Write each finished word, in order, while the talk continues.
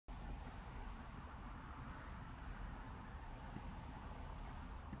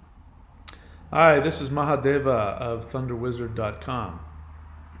Hi, this is Mahadeva of ThunderWizard.com,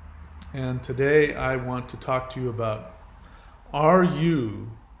 and today I want to talk to you about, are you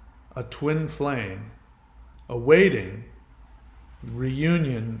a twin flame awaiting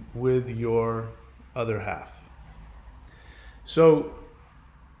reunion with your other half? So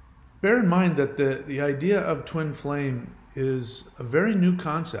bear in mind that the idea of twin flame is a very new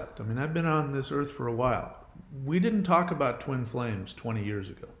concept. I mean, I've been on this earth for a while. We didn't talk about twin flames 20 years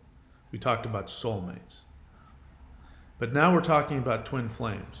ago. We talked about soulmates. But now we're talking about twin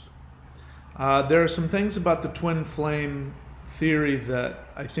flames. There are some things about the twin flame theory that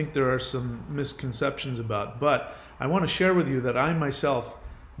I think there are some misconceptions about, but I want to share with you that I myself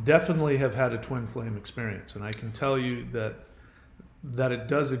definitely have had a twin flame experience, and I can tell you that it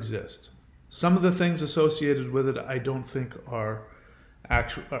does exist. Some of the things associated with it I don't think are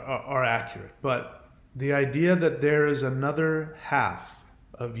accurate, but the idea that there is another half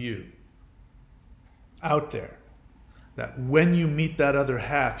of you out there, that when you meet that other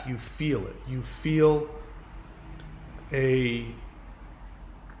half, you feel it. You feel a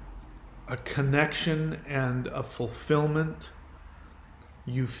connection and a fulfillment.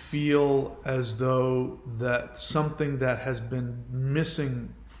 You feel as though that something that has been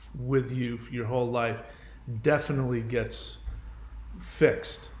missing with you for your whole life definitely gets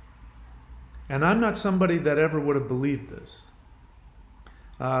fixed. And I'm not somebody that ever would have believed this.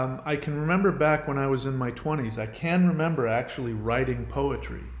 I can remember back when I was in my 20s, I can remember actually writing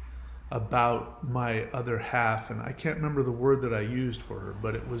poetry about my other half, and I can't remember the word that I used for her,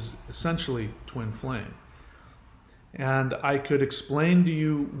 but it was essentially twin flame. And I could explain to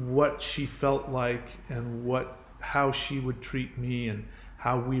you what she felt like and how she would treat me and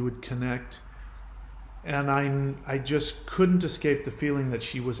how we would connect. And I just couldn't escape the feeling that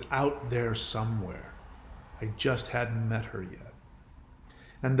she was out there somewhere. I just hadn't met her yet.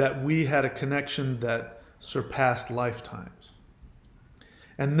 And that we had a connection that surpassed lifetimes.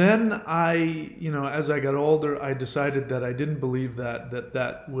 And then as I got older, I decided that I didn't believe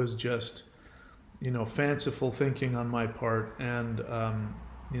that was just, fanciful thinking on my part and,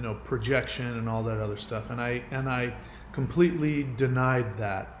 projection and all that other stuff. And I completely denied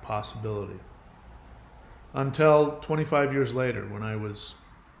that possibility until 25 years later when I was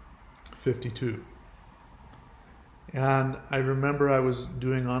 52. And I remember I was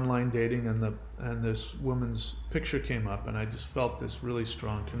doing online dating, and this woman's picture came up, and I just felt this really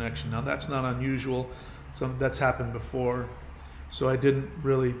strong connection. Now that's not unusual; that's happened before, so I didn't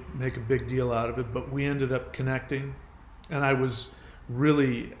really make a big deal out of it. But we ended up connecting, and I was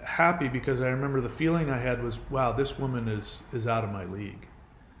really happy because I remember the feeling I had was, wow, this woman is out of my league.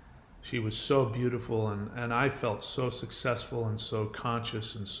 She was so beautiful, and I felt so successful and so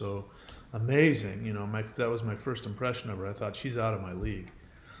conscious and so amazing. That was my first impression of her. I thought, she's out of my league.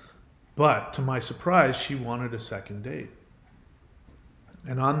 But to my surprise, she wanted a second date.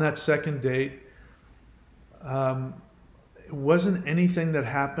 And on that second date, it wasn't anything that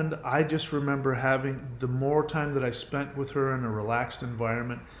happened. I just remember having, the more time that I spent with her in a relaxed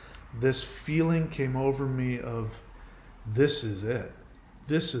environment, this feeling came over me of, this is it.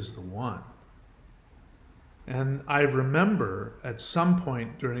 This is the one. And I remember at some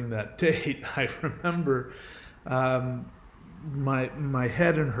point during that date, I remember my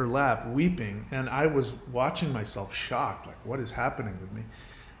head in her lap weeping, and I was watching myself shocked, like, what is happening with me?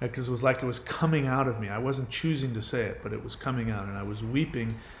 Because it was like it was coming out of me. I wasn't choosing to say it, but it was coming out, and I was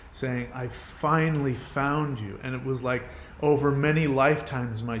weeping, saying, I finally found you. And it was like over many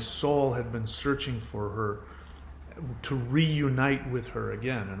lifetimes my soul had been searching for her, to reunite with her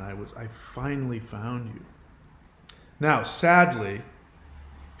again, and I finally found you. Now, sadly,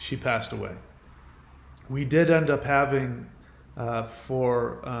 she passed away. We did end up having,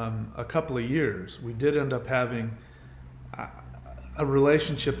 for a couple of years, we did end up having a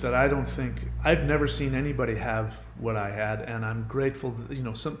relationship that I don't think, I've never seen anybody have what I had, and I'm grateful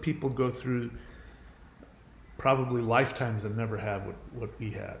that, some people go through probably lifetimes and never have what we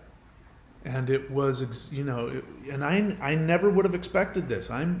had. And it was, and I never would have expected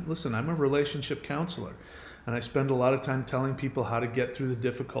this. I'm a relationship counselor. And I spend a lot of time telling people how to get through the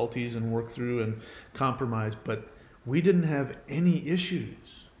difficulties and work through and compromise. But we didn't have any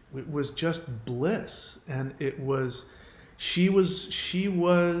issues. It was just bliss. And she was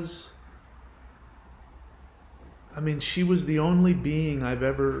the only being I've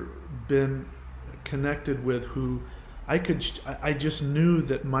ever been connected with who I just knew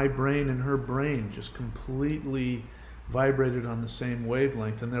that my brain and her brain just completely vibrated on the same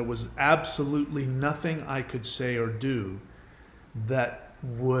wavelength, and there was absolutely nothing I could say or do that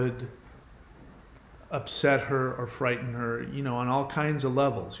would upset her or frighten her, on all kinds of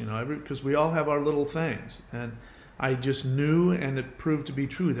levels, because we all have our little things. And I just knew, and it proved to be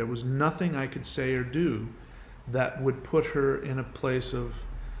true, there was nothing I could say or do that would put her in a place of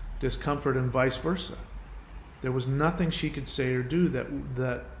discomfort, and vice versa. There was nothing she could say or do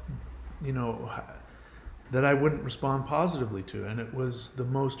that I wouldn't respond positively to. And it was the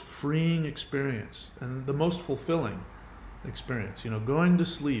most freeing experience and the most fulfilling experience. Going to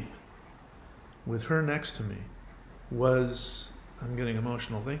sleep with her next to me was, I'm getting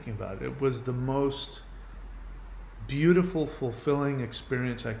emotional thinking about it, it was the most beautiful, fulfilling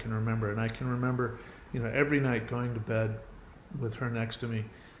experience I can remember. And I can remember, every night going to bed with her next to me,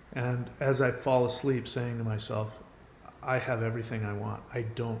 and as I fall asleep saying to myself, I have everything I want. I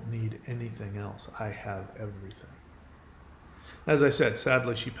don't need anything else. I have everything. As I said,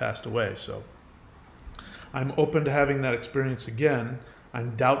 sadly, she passed away, so I'm open to having that experience again.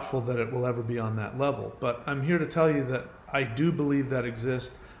 I'm doubtful that it will ever be on that level, but I'm here to tell you that I do believe that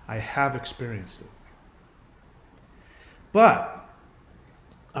exists. I have experienced it. But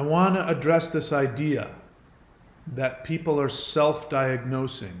I want to address this idea that people are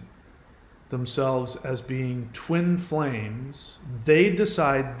self-diagnosing themselves as being twin flames. They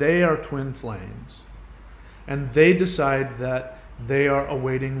decide they are twin flames, and they decide that they are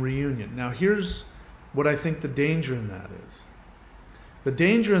awaiting reunion. Now, here's what I think the danger in that is. The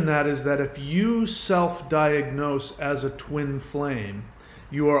danger in that is that if you self-diagnose as a twin flame,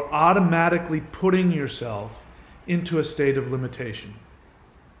 you are automatically putting yourself into a state of limitation.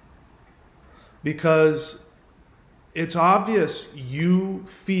 Because it's obvious you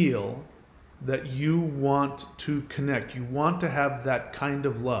feel that you want to connect. You want to have that kind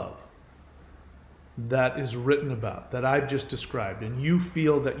of love that is written about, that I've just described, and you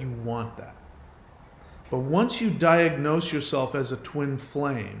feel that you want that. But once you diagnose yourself as a twin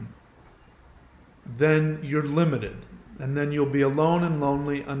flame, then you're limited, and then you'll be alone and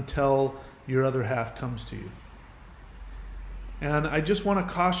lonely until your other half comes to you. And I just want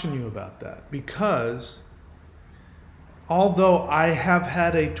to caution you about that, because although I have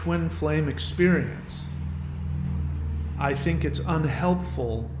had a twin flame experience, I think it's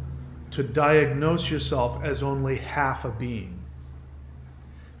unhelpful to diagnose yourself as only half a being.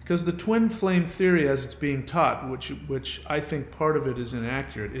 Because the twin flame theory, as it's being taught, which I think part of it is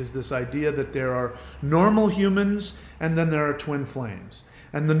inaccurate, is this idea that there are normal humans and then there are twin flames.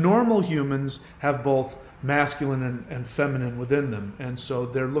 And the normal humans have both masculine and feminine within them, and so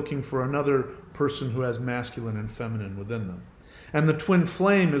they're looking for another person who has masculine and feminine within them. And the twin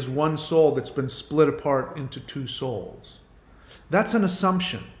flame is one soul that's been split apart into two souls. That's an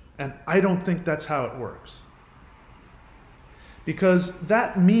assumption, and I don't think that's how it works. Because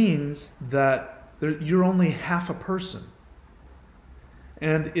that means that you're only half a person.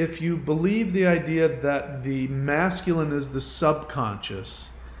 And if you believe the idea that the masculine is the subconscious,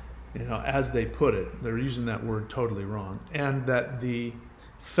 as they put it, they're using that word totally wrong, and that the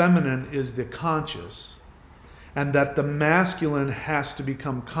feminine is the conscious, and that the masculine has to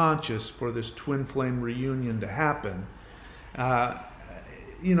become conscious for this twin flame reunion to happen,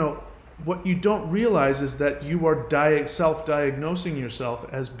 what you don't realize is that you are self-diagnosing yourself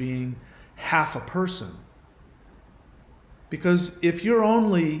as being half a person. Because if you're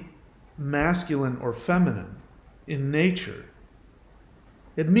only masculine or feminine in nature,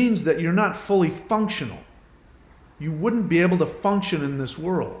 it means that you're not fully functional. You wouldn't be able to function in this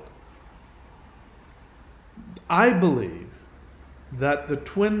world. I believe that the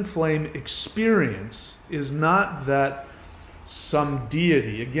twin flame experience is not that some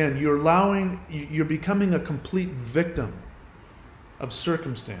deity. Again, you're becoming a complete victim of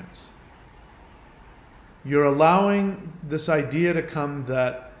circumstance. You're allowing this idea to come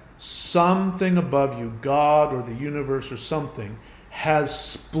that something above you, God or the universe or something, has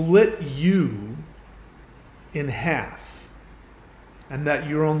split you in half, and that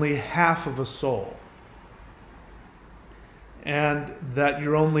you're only half of a soul, and that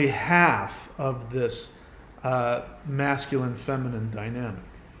you're only half of this masculine-feminine dynamic.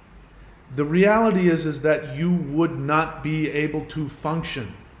 The reality is that you would not be able to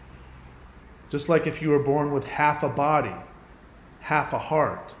function. Just like if you were born with half a body, half a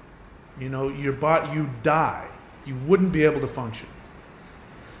heart, your body, you die. You wouldn't be able to function.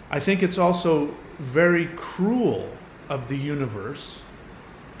 I think it's also very cruel of the universe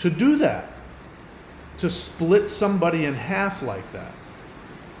to do that, to split somebody in half like that,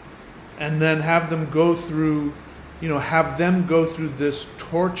 and then have them go through, this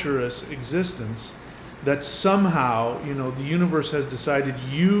torturous existence that somehow, the universe has decided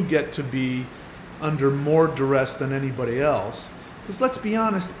you get to be under more duress than anybody else, Because let's be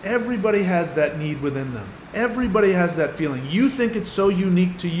honest, everybody has that need within them. Everybody has that feeling. You think it's so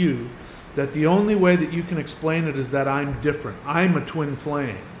unique to you that the only way that you can explain it is that I'm different. I'm a twin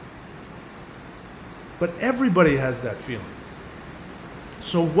flame. But everybody has that feeling.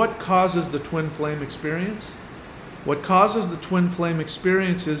 So what causes the twin flame experience? What causes the twin flame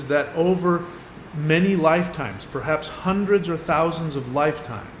experience is that over many lifetimes, perhaps hundreds or thousands of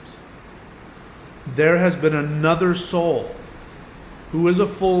lifetimes, there has been another soul who is a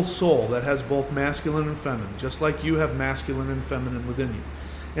full soul that has both masculine and feminine, just like you have masculine and feminine within you.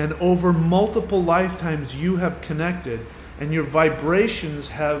 And over multiple lifetimes you have connected, and your vibrations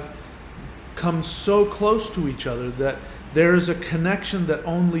have come so close to each other that there is a connection that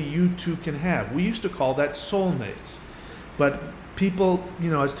only you two can have. We used to call that soulmates. But people,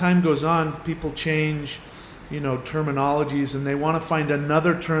 as time goes on, people change, terminologies, and they want to find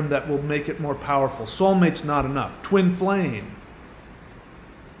another term that will make it more powerful. Soulmate's not enough. Twin flame.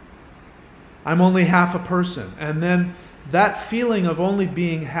 I'm only half a person. And then that feeling of only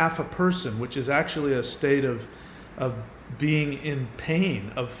being half a person, which is actually a state of being in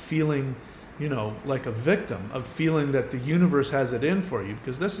pain, of feeling, like a victim, of feeling that the universe has it in for you,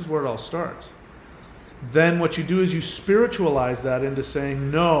 because this is where it all starts. Then what you do is you spiritualize that into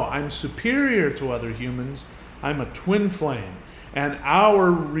saying, no, I'm superior to other humans. I'm a twin flame. And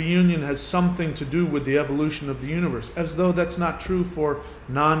our reunion has something to do with the evolution of the universe, as though that's not true for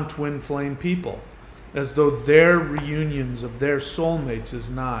non-twin flame people, as though their reunions of their soulmates is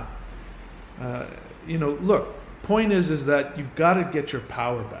not. Look, point is that you've got to get your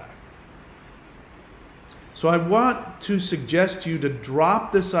power back. So I want to suggest to you to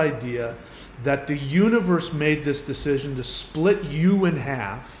drop this idea that the universe made this decision to split you in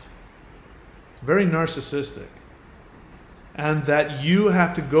half. Very narcissistic. And that you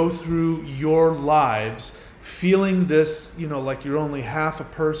have to go through your lives feeling this, like you're only half a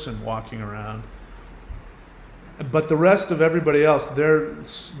person walking around. But the rest of everybody else,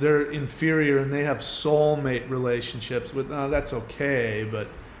 they're inferior and they have soulmate relationships with, that's okay, but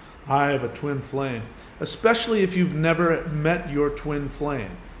I have a twin flame. Especially if you've never met your twin flame.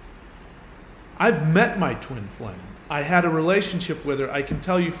 I've met my twin flame. I had a relationship with her. I can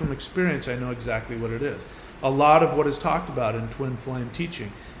tell you from experience, I know exactly what it is. A lot of what is talked about in twin flame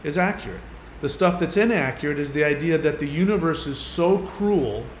teaching is accurate. The stuff that's inaccurate is the idea that the universe is so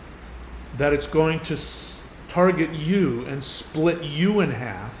cruel that it's going to target you and split you in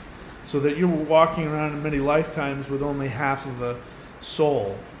half so that you're walking around in many lifetimes with only half of a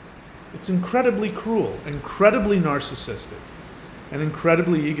soul. It's incredibly cruel, incredibly narcissistic, and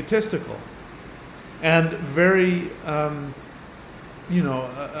incredibly egotistical. And very,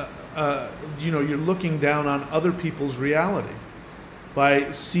 you're looking down on other people's reality by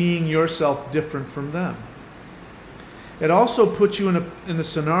seeing yourself different from them. It also puts you in a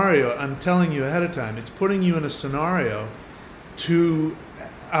scenario, I'm telling you ahead of time, it's putting you in a scenario to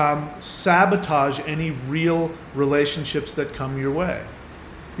sabotage any real relationships that come your way.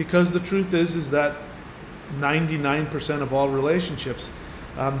 Because the truth is that 99% of all relationships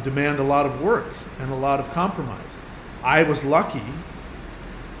demand a lot of work and a lot of compromise. I was lucky,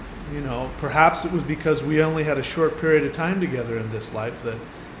 perhaps it was because we only had a short period of time together in this life that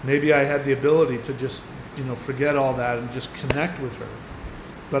maybe I had the ability to just, forget all that and just connect with her.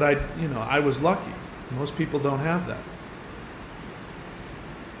 But I was lucky. Most people don't have that.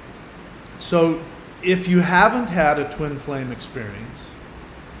 So if you haven't had a twin flame experience,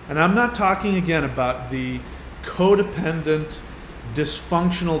 and I'm not talking again about the codependent,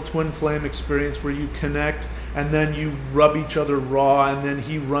 dysfunctional twin flame experience where you connect and then you rub each other raw and then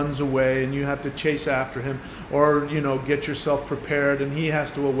he runs away and you have to chase after him, or get yourself prepared and he has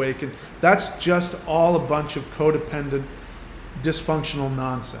to awaken. That's just all a bunch of codependent, dysfunctional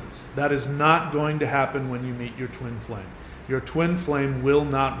nonsense. That is not going to happen when you meet your twin flame. Your twin flame will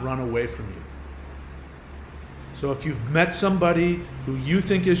not run away from you. So if you've met somebody who you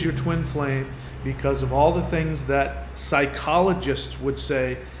think is your twin flame, because of all the things that psychologists would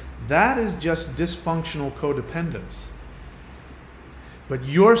say, that is just dysfunctional codependence. But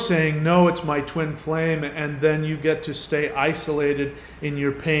you're saying, no, it's my twin flame, and then you get to stay isolated in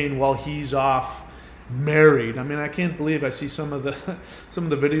your pain while he's off married. I mean, I can't believe I see some of the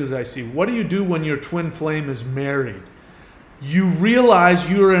videos I see. What do you do when your twin flame is married? You realize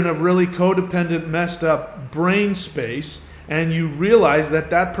you're in a really codependent, messed up brain space, and you realize that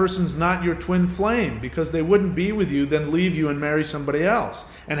that person's not your twin flame, because they wouldn't be with you, then leave you and marry somebody else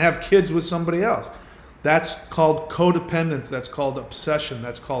and have kids with somebody else. That's called codependence. That's called obsession.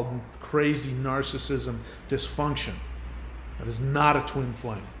 That's called crazy narcissism, dysfunction. That is not a twin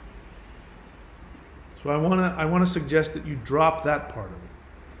flame. So I wanna suggest that you drop that part of it.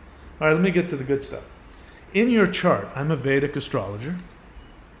 All right, let me get to the good stuff. In your chart, I'm a Vedic astrologer,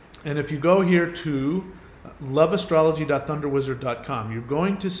 and if you go here to loveastrology.thunderwizard.com, you're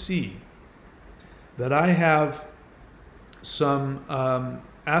going to see that I have some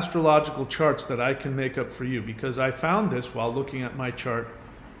astrological charts that I can make up for you, because I found this while looking at my chart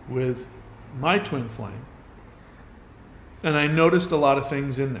with my twin flame, and I noticed a lot of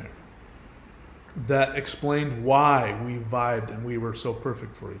things in there that explained why we vibed and we were so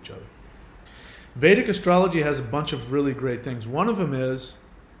perfect for each other. Vedic astrology has a bunch of really great things. One of them is,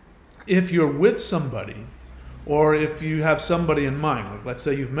 if you're with somebody, or if you have somebody in mind, like let's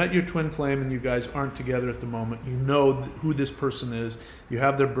say you've met your twin flame and you guys aren't together at the moment, you know who this person is, you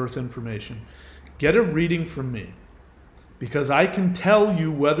have their birth information, get a reading from me, because I can tell you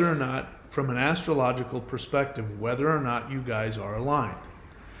whether or not, from an astrological perspective, whether or not you guys are aligned.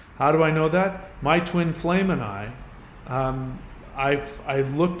 How do I know that? My twin flame and I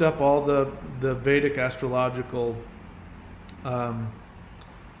looked up all the Vedic astrological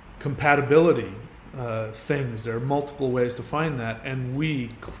compatibility things. There are multiple ways to find that, and we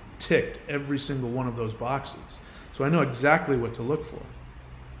ticked every single one of those boxes. So I know exactly what to look for.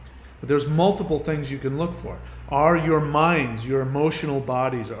 But there's multiple things you can look for. Are your minds, your emotional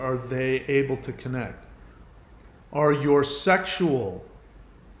bodies, are they able to connect? Are your sexual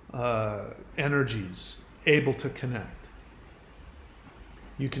energies able to connect?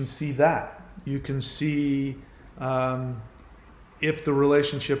 You can see that. You can see if the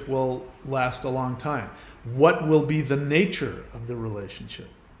relationship will last a long time. What will be the nature of the relationship?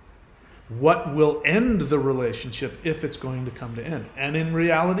 What will end the relationship if it's going to come to end? And in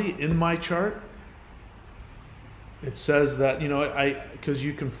reality, in my chart, it says that, you know, because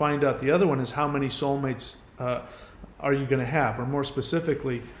you can find out, the other one is how many soulmates are you going to have? Or more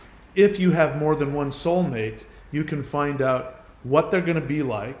specifically, if you have more than one soulmate, you can find out what they're going to be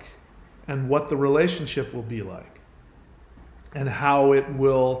like and what the relationship will be like, and how it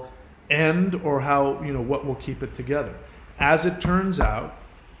will end, or how, you know, what will keep it together. As it turns out,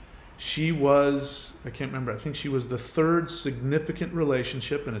 she was, I can't remember, I think she was the third significant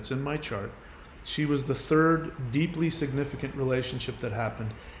relationship, and it's in my chart. She was the third deeply significant relationship that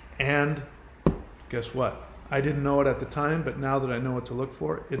happened. And guess what? I didn't know it at the time, but now that I know what to look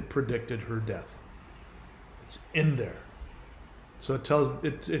for, it predicted her death. It's in there. So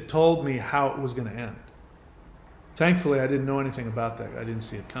it told me how it was going to end. Thankfully, I didn't know anything about that. I didn't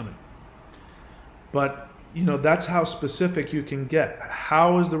see it coming. But, you know, that's how specific you can get.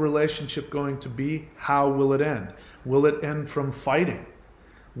 How is the relationship going to be? How will it end? Will it end from fighting?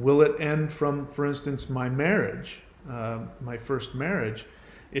 Will it end from, for instance, my marriage, my first marriage?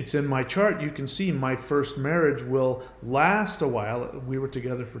 It's in my chart. You can see my first marriage will last a while. We were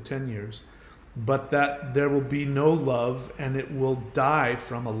together for 10 years. But that there will be no love, and it will die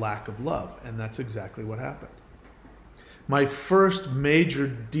from a lack of love. And that's exactly what happened. My first major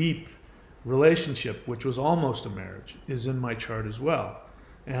deep relationship, which was almost a marriage, is in my chart as well.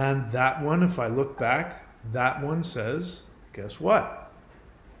 And that one, if I look back, that one says, guess what?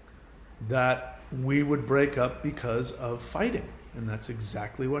 That we would break up because of fighting. And that's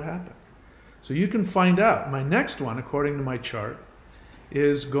exactly what happened. So you can find out. My next one, according to my chart,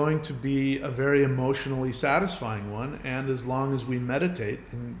 is going to be a very emotionally satisfying one. And as long as we meditate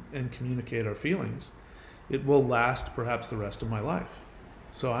and communicate our feelings, it will last perhaps the rest of my life.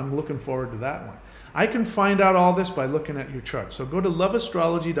 So I'm looking forward to that one. I can find out all this by looking at your chart. So go to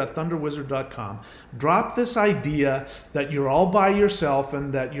loveastrology.thunderwizard.com. Drop this idea that you're all by yourself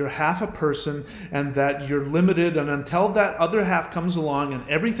and that you're half a person and that you're limited, and until that other half comes along and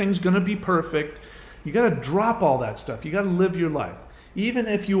everything's going to be perfect, you got to drop all that stuff. You got to live your life. Even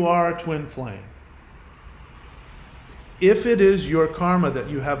if you are a twin flame. If it is your karma that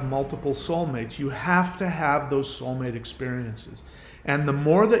you have multiple soulmates, you have to have those soulmate experiences. And the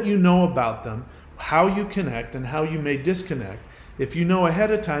more that you know about them, how you connect and how you may disconnect, if you know ahead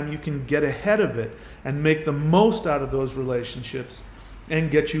of time, you can get ahead of it and make the most out of those relationships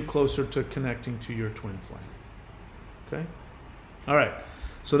and get you closer to connecting to your twin flame. Okay? All right.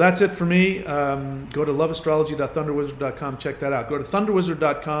 So that's it for me. Go to loveastrology.thunderwizard.com. Check that out. Go to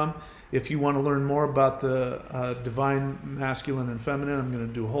thunderwizard.com if you want to learn more about the divine masculine and feminine. I'm going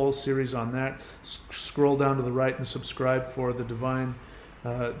to do a whole series on that. Scroll down to the right and subscribe for the divine,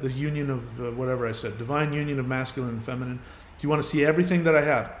 the union of whatever I said, divine union of masculine and feminine. If you want to see everything that I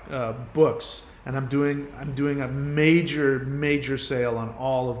have, books, and I'm doing a major sale on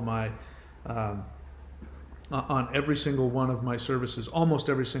all of my on every single one of my services, almost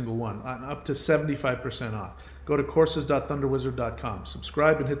every single one, up to 75% off. Go to courses.thunderwizard.com.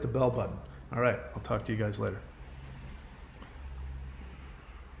 Subscribe and hit the bell button. All right. I'll talk to you guys later.